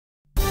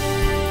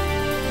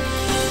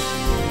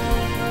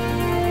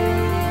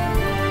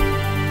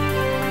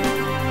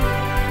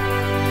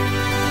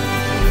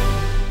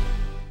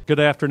Good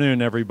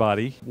afternoon,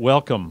 everybody.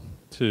 Welcome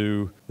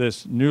to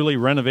this newly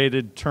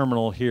renovated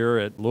terminal here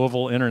at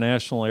Louisville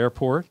International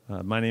Airport.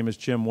 My name is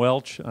Jim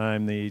Welch.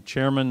 I'm the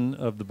chairman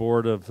of the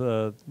board of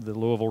the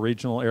Louisville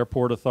Regional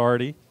Airport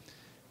Authority,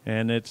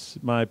 and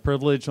it's my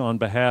privilege on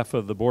behalf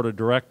of the board of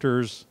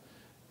directors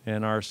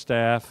and our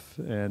staff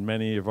and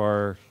many of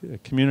our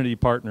community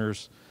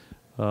partners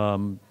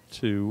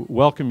to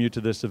welcome you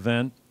to this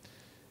event.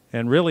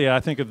 And really, I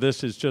think of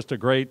this as just a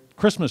great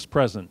Christmas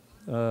present.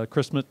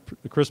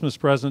 Christmas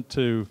present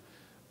to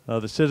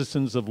the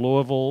citizens of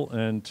Louisville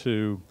and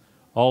to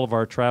all of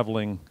our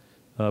traveling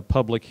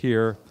public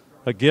here,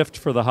 a gift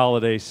for the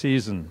holiday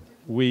season.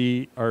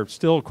 We are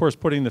still, of course,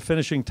 putting the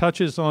finishing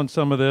touches on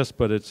some of this,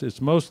 but it's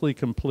mostly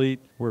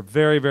complete. We're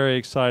very, very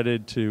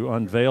excited to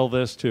unveil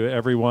this to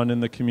everyone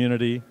in the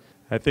community.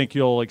 I think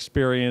you'll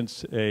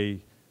experience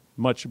a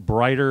much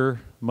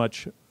brighter,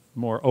 much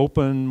more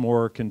open,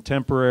 more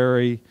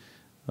contemporary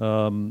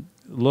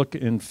look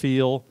and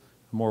feel,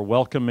 more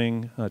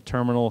welcoming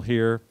terminal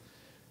here.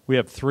 We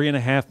have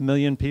 3.5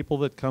 million people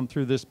that come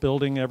through this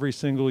building every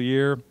single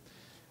year.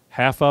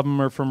 Half of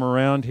them are from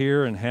around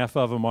here and half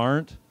of them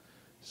aren't.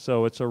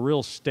 So it's a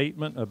real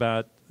statement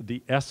about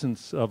the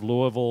essence of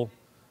Louisville,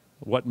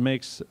 what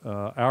makes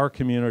our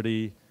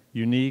community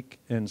unique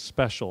and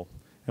special.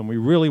 And we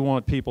really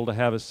want people to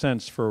have a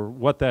sense for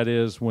what that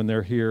is when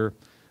they're here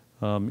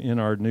in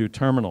our new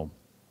terminal.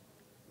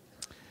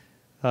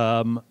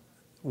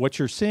 What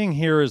you're seeing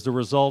here is the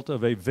result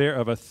of a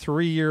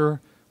 3-year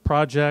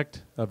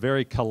project, a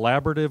very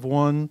collaborative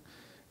one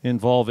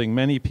involving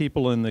many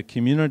people in the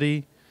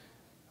community.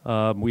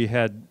 We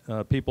had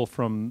people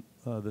from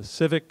the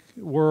civic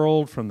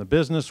world, from the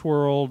business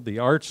world, the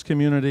arts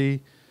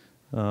community,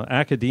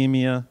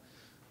 academia,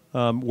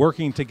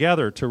 working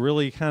together to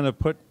really kind of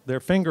put their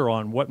finger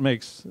on what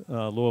makes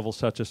Louisville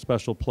such a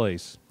special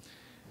place.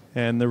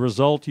 And the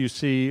result you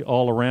see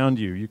all around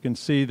you. You can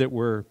see that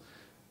we're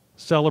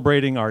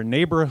celebrating our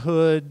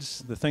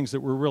neighborhoods, the things that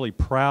we're really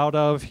proud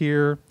of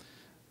here,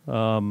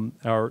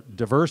 our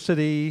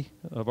diversity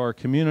of our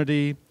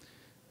community,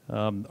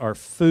 our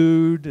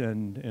food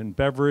and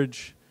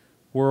beverage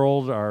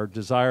world, our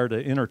desire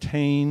to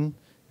entertain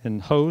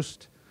and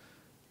host,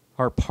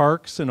 our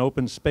parks and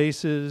open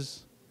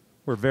spaces.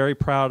 We're very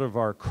proud of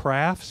our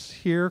crafts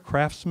here,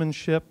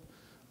 craftsmanship,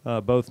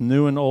 both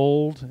new and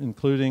old,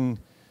 including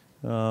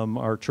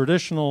our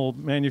traditional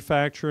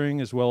manufacturing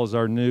as well as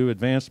our new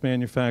advanced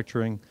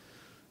manufacturing.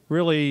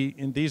 Really,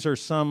 these are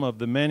some of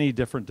the many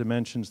different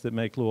dimensions that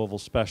make Louisville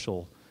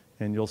special,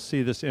 and you'll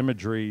see this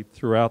imagery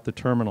throughout the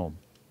terminal.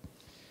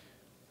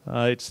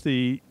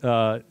 We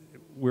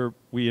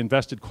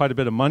invested quite a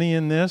bit of money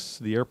in this.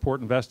 The airport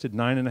invested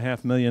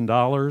 $9.5 million,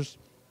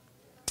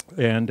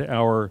 and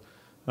our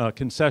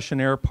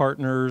concessionaire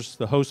partners,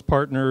 the host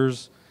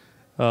partners,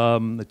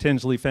 the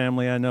Tinsley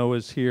family I know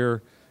is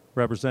here,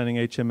 representing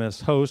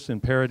HMS Hosts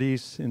and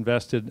Paradise,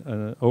 invested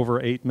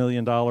over $8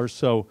 million.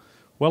 So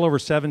well over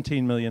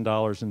 $17 million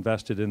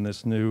invested in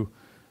this new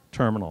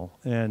terminal.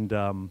 And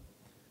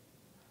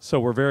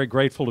so we're very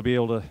grateful to be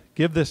able to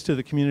give this to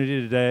the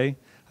community today.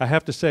 I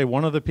have to say,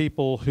 one of the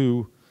people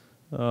who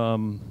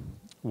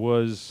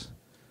was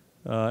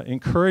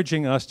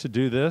encouraging us to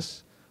do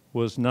this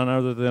was none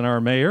other than our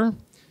mayor.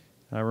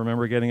 I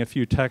remember getting a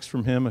few texts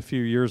from him a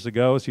few years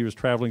ago as he was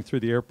traveling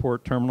through the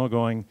airport terminal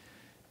going,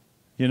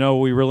 you know,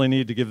 we really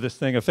need to give this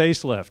thing a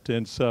facelift.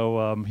 And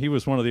so he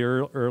was one of the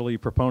early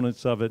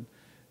proponents of it.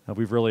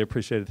 We've really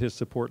appreciated his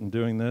support in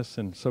doing this,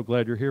 and so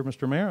glad you're here,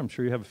 Mr. Mayor. I'm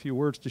sure you have a few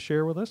words to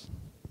share with us.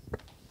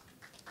 Thank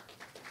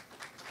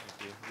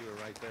you. You were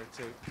right there,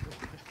 too.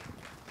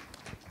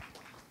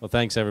 Well,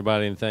 thanks,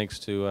 everybody, and thanks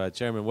to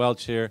Chairman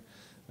Welch here.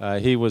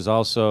 He was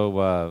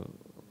also,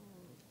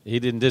 he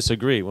didn't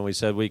disagree when we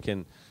said we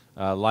can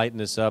lighten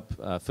this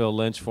up. Phil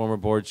Lynch, former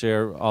board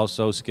chair,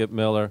 also Skip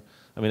Miller.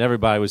 I mean,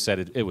 everybody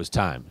said it was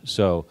time.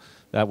 So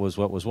that was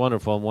what was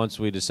wonderful. And once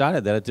we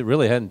decided that, it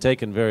really hadn't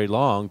taken very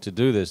long to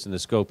do this in the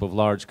scope of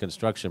large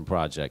construction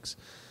projects.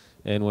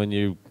 And when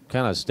you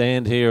kind of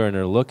stand here and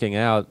are looking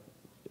out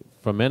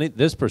from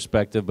this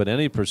perspective, but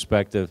any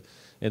perspective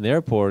in the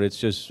airport,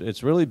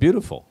 it's really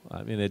beautiful.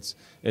 I mean, it's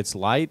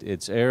light,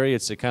 it's airy,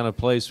 it's the kind of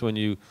place when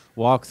you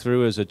walk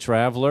through as a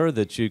traveler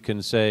that you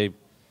can say,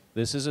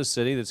 this is a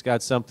city that's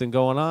got something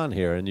going on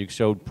here. And you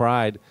showed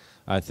pride,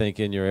 I think,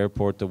 in your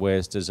airport, the way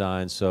it's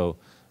designed. So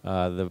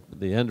the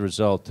end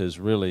result has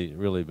really,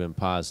 really been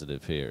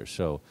positive here.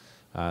 So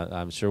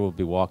I'm sure we'll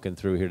be walking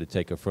through here to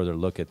take a further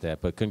look at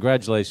that. But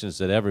congratulations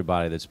to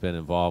everybody that's been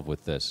involved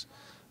with this.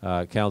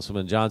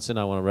 Councilman Johnson,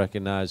 I want to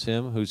recognize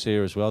him, who's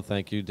here as well.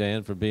 Thank you,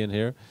 Dan, for being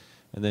here.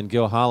 And then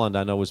Gil Holland,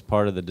 I know, was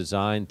part of the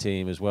design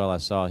team as well. I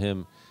saw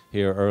him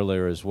here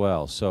earlier as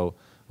well. So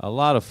a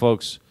lot of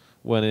folks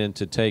went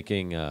into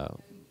taking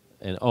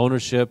an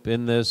ownership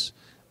in this.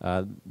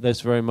 This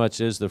very much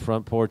is the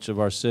front porch of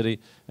our city,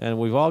 and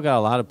we've all got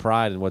a lot of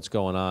pride in what's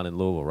going on in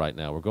Louisville right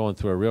now. We're going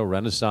through a real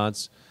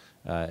renaissance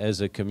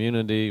as a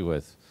community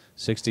with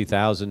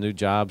 60,000 new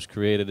jobs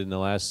created in the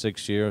last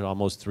 6 years,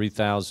 almost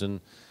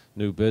 3,000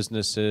 new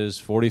businesses,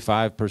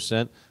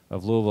 45%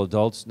 of Louisville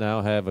adults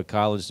now have a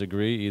college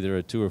degree, either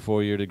a 2 or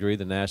 4 year degree.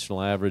 The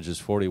national average is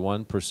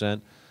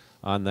 41%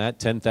 on that.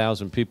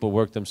 10,000 people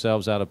worked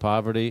themselves out of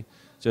poverty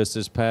just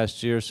this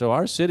past year. So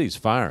our city's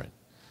firing.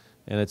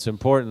 And it's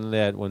important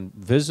that when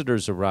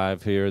visitors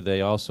arrive here,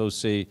 they also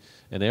see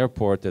an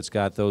airport that's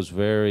got those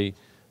very,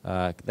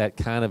 that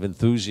kind of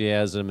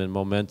enthusiasm and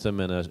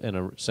momentum and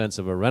a sense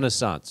of a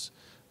renaissance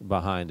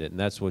behind it. And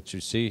that's what you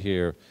see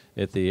here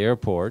at the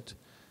airport.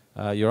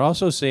 You're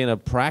also seeing a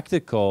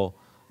practical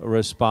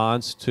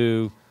response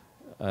to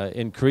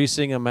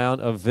increasing amount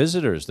of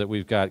visitors that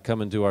we've got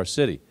coming to our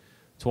city.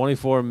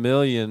 24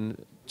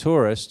 million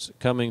tourists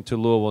coming to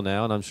Louisville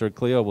now, and I'm sure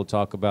Cleo will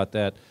talk about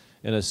that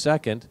in a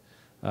second.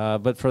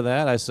 But for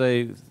that, I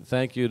say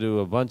thank you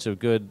to a bunch of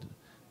good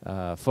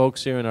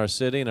folks here in our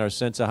city and our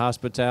sense of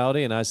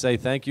hospitality, and I say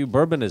thank you,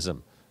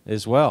 Bourbonism,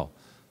 as well.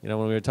 You know,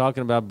 when we were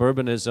talking about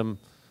Bourbonism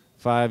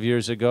 5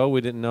 years ago,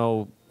 we didn't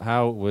know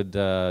how it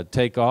would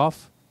take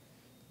off.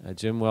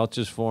 Jim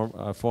Welch's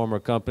former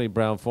company,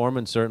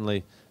 Brown-Forman,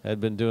 certainly had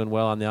been doing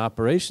well on the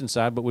operations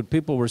side, but would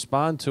people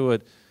respond to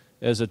it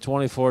as a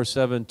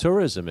 24/7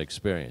 tourism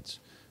experience?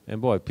 And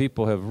boy,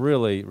 people have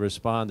really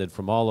responded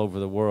from all over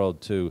the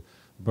world to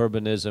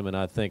Bourbonism, and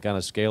I think on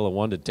a scale of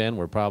 1 to 10,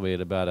 we're probably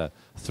at about a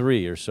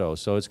 3 or so.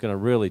 So it's going to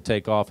really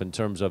take off in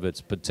terms of its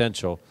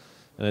potential.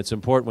 And it's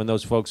important when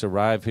those folks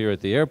arrive here at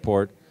the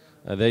airport,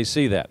 they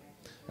see that.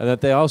 And that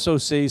they also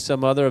see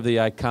some other of the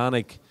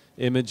iconic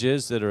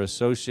images that are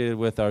associated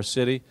with our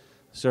city.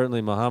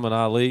 Certainly Muhammad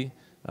Ali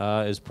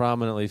is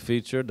prominently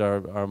featured,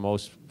 our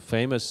most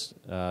famous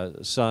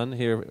son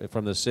here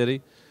from the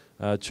city.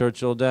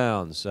 Churchill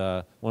Downs,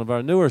 one of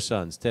our newer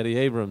sons, Teddy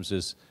Abrams,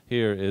 is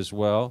here as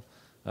well.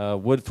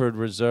 Woodford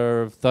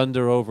Reserve,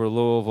 Thunder over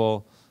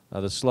Louisville,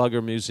 the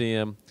Slugger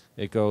Museum,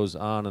 it goes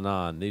on and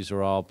on. These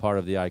are all part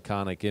of the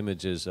iconic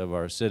images of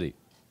our city.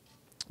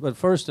 But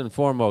first and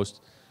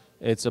foremost,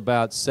 it's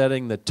about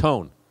setting the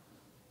tone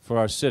for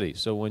our city.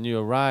 So when you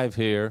arrive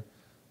here,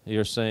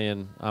 you're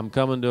saying, I'm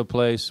coming to a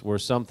place where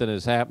something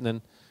is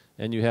happening,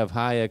 and you have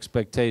high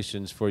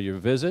expectations for your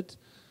visit.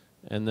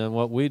 And then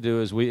what we do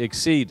is we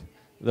exceed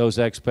those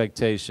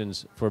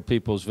expectations for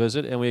people's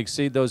visit, and we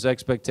exceed those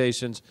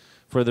expectations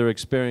for their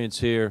experience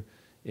here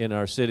in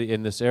our city,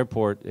 in this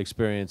airport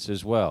experience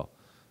as well.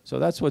 So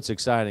that's what's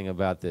exciting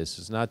about this.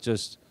 It's not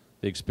just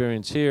the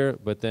experience here,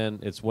 but then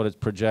it's what it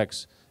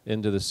projects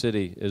into the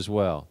city as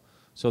well.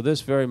 So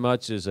this very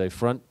much is a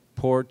front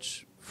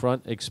porch,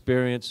 front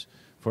experience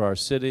for our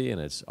city and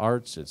its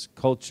arts, its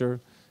culture,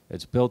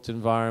 its built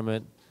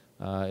environment.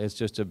 It's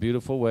just a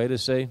beautiful way to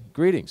say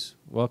greetings.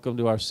 Welcome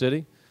to our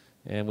city,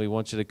 and we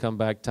want you to come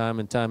back time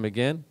and time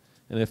again.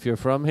 And if you're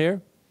from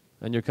here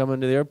and you're coming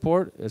to the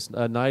airport, it's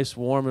a nice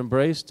warm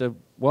embrace to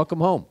welcome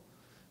home.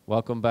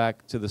 Welcome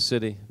back to the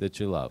city that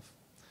you love.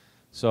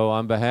 So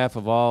on behalf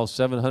of all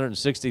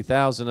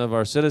 760,000 of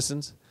our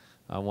citizens,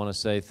 I want to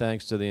say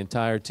thanks to the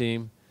entire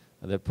team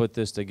that put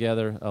this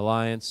together,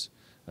 Alliance,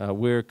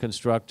 Weir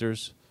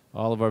Constructors,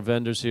 all of our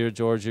vendors here,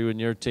 George, you and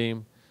your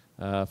team,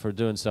 for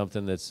doing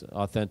something that's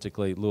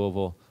authentically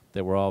Louisville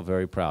that we're all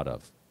very proud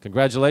of.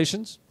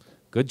 Congratulations.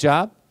 Good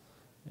job.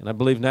 And I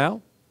believe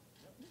now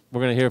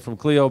we're going to hear from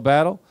Cleo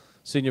Battle,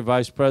 Senior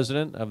Vice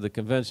President of the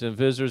Convention and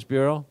Visitors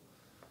Bureau,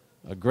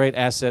 a great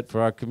asset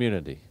for our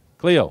community.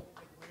 Cleo.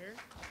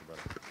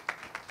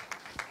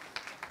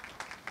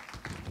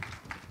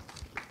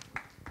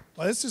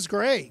 Well, this is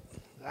great.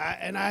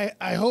 And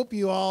I hope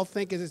you all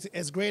think it's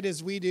as great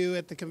as we do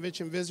at the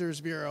Convention and Visitors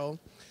Bureau.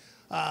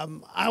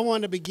 I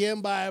want to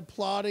begin by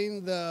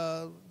applauding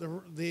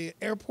the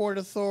Airport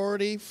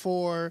Authority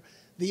for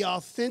the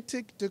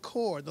authentic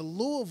decor, the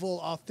Louisville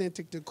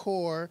authentic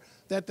decor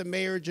that the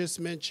mayor just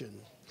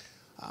mentioned.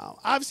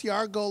 Obviously,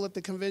 our goal at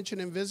the Convention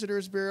and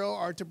Visitors Bureau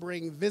are to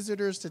bring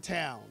visitors to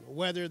town,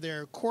 whether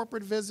they're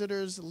corporate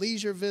visitors,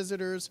 leisure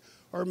visitors,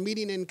 or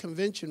meeting and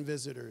convention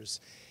visitors.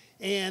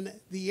 And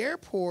the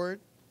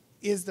airport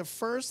is the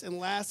first and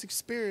last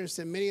experience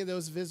that many of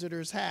those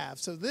visitors have.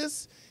 So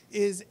this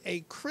is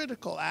a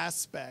critical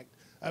aspect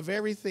of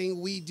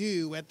everything we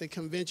do at the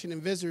Convention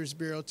and Visitors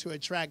Bureau to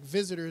attract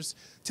visitors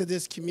to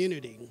this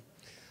community.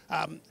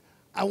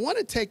 I want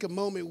to take a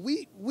moment.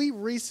 We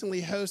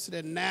recently hosted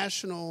a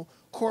national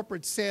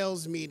corporate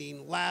sales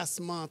meeting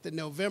last month in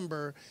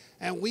November,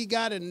 and we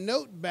got a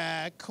note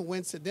back,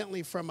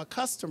 coincidentally, from a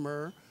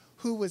customer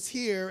who was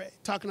here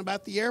talking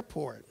about the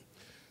airport.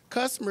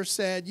 Customer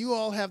said, "You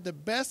all have the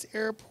best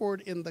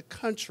airport in the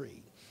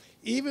country.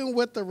 Even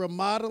with the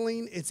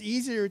remodeling, it's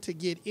easier to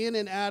get in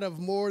and out of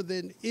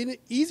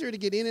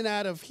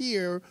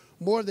here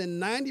more than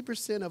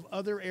 90% of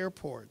other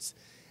airports.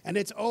 And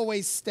it's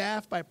always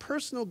staffed by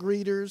personal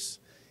greeters.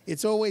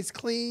 It's always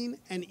clean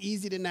and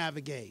easy to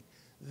navigate."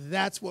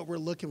 That's what we're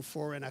looking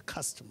for in a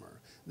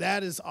customer.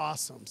 That is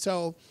awesome.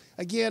 So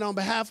again, on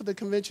behalf of the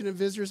Convention and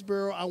Visitors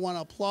Bureau, I want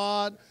to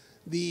applaud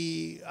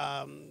the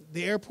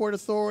Airport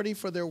Authority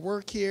for their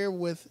work here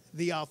with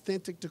the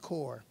authentic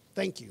decor.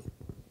 Thank you.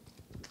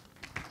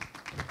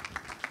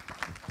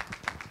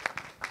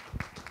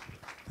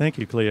 Thank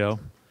you, Cleo.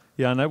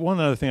 Yeah, and one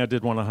other thing I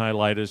did want to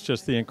highlight is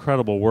just the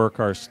incredible work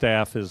our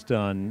staff has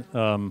done.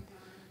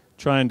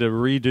 Trying to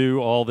redo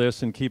all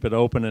this and keep it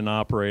open and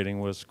operating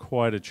was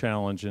quite a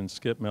challenge, and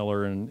Skip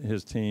Miller and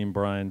his team,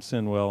 Brian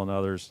Sinwell and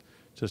others,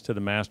 just did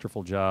a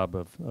masterful job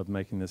of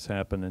making this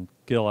happen. And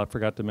Gil, I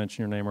forgot to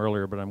mention your name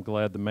earlier, but I'm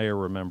glad the mayor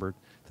remembered.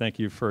 Thank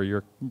you for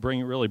your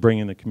really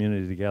bringing the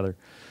community together.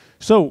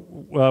 So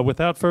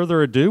without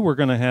further ado, we're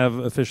going to have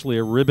officially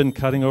a ribbon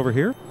cutting over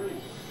here.